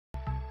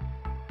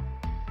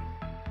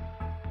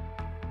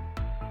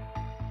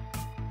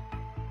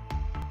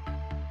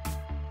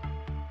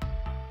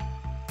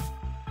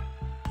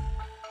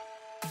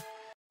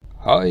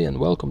Hi and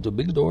welcome to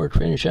Big Door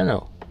Training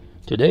Channel.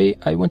 Today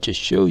I want to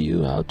show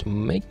you how to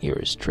make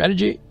your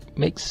strategy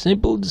make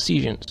simple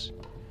decisions.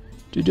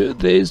 To do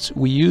this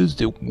we use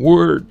the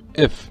word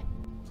if.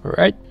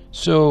 Alright,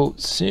 so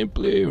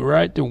simply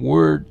write the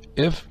word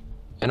if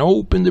and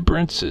open the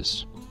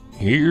parentheses.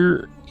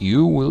 Here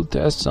you will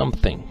test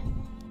something.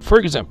 For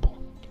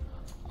example,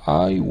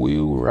 I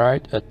will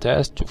write a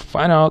test to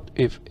find out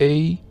if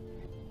A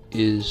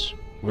is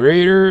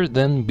greater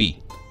than B.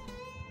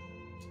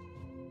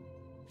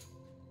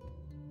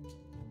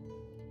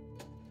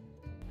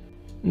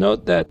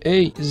 Note that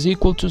A is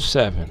equal to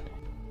 7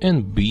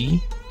 and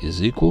B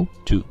is equal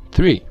to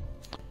 3.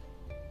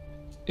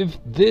 If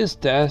this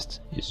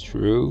test is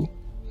true,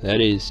 that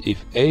is,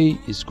 if A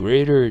is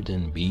greater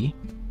than B,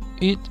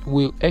 it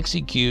will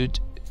execute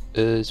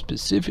a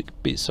specific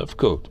piece of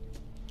code.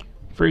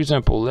 For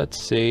example, let's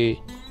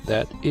say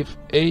that if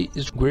A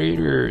is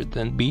greater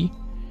than B,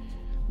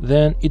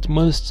 then it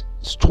must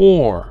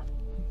store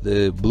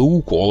the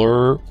blue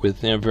color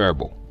within a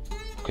variable.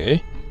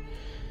 Okay?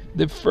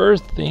 The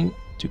first thing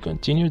to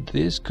continue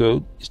this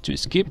code is to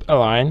skip a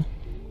line,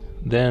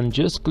 then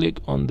just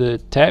click on the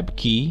tab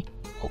key,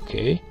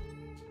 okay,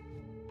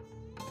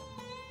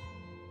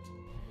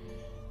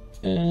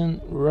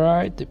 and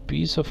write the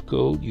piece of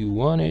code you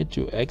wanted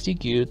to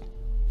execute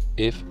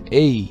if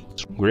A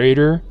is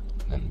greater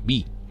than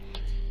B.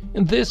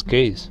 In this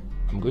case,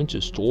 I'm going to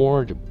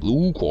store the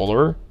blue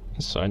color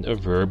inside a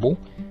variable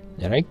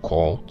that I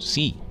call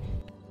C.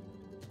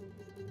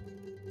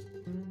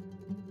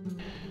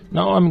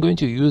 Now I'm going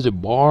to use the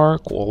bar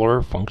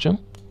color function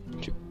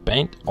to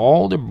paint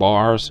all the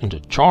bars in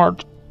the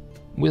chart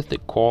with the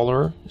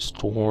color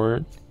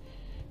stored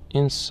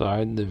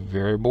inside the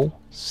variable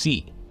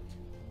C.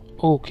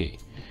 Okay,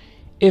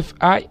 if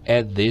I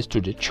add this to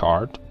the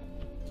chart,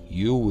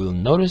 you will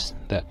notice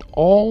that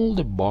all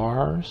the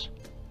bars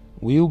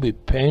will be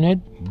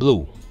painted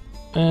blue.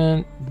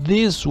 And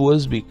this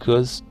was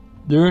because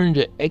during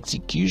the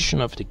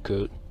execution of the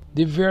code,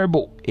 the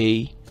variable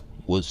A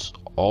was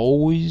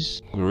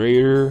always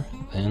greater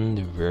than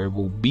the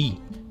variable B.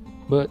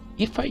 But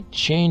if I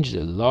change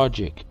the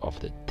logic of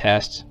the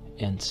test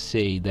and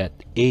say that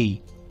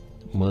A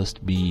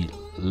must be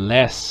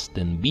less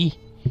than B,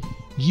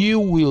 you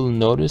will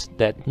notice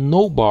that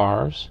no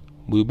bars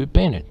will be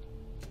painted.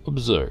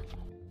 Observe.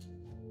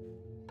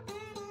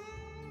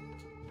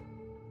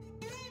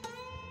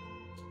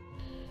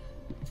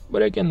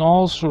 But I can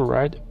also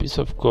write a piece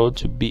of code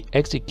to be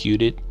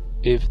executed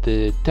if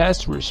the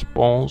test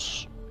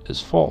response is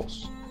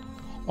false.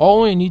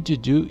 All I need to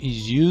do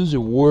is use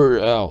the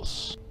word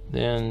else,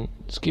 then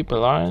skip a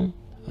line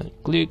and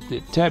click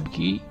the tab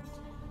key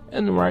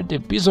and write the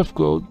piece of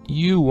code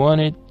you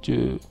wanted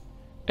to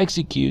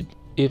execute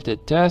if the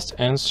test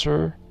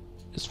answer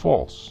is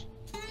false.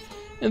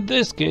 In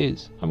this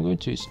case, I'm going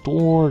to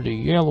store the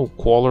yellow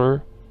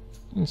color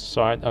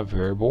inside a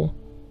variable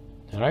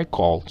that I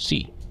call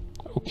C.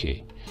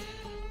 Okay,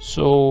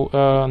 so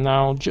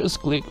now just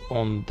click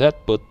on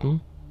that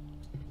button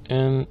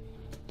and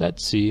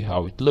let's see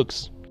how it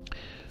looks.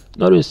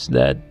 Notice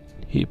that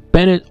he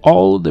painted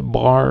all the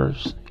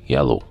bars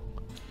yellow.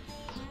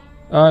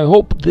 I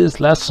hope this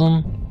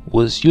lesson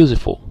was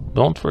useful.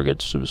 Don't forget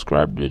to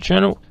subscribe to the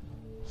channel.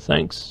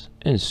 Thanks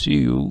and see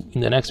you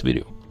in the next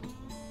video.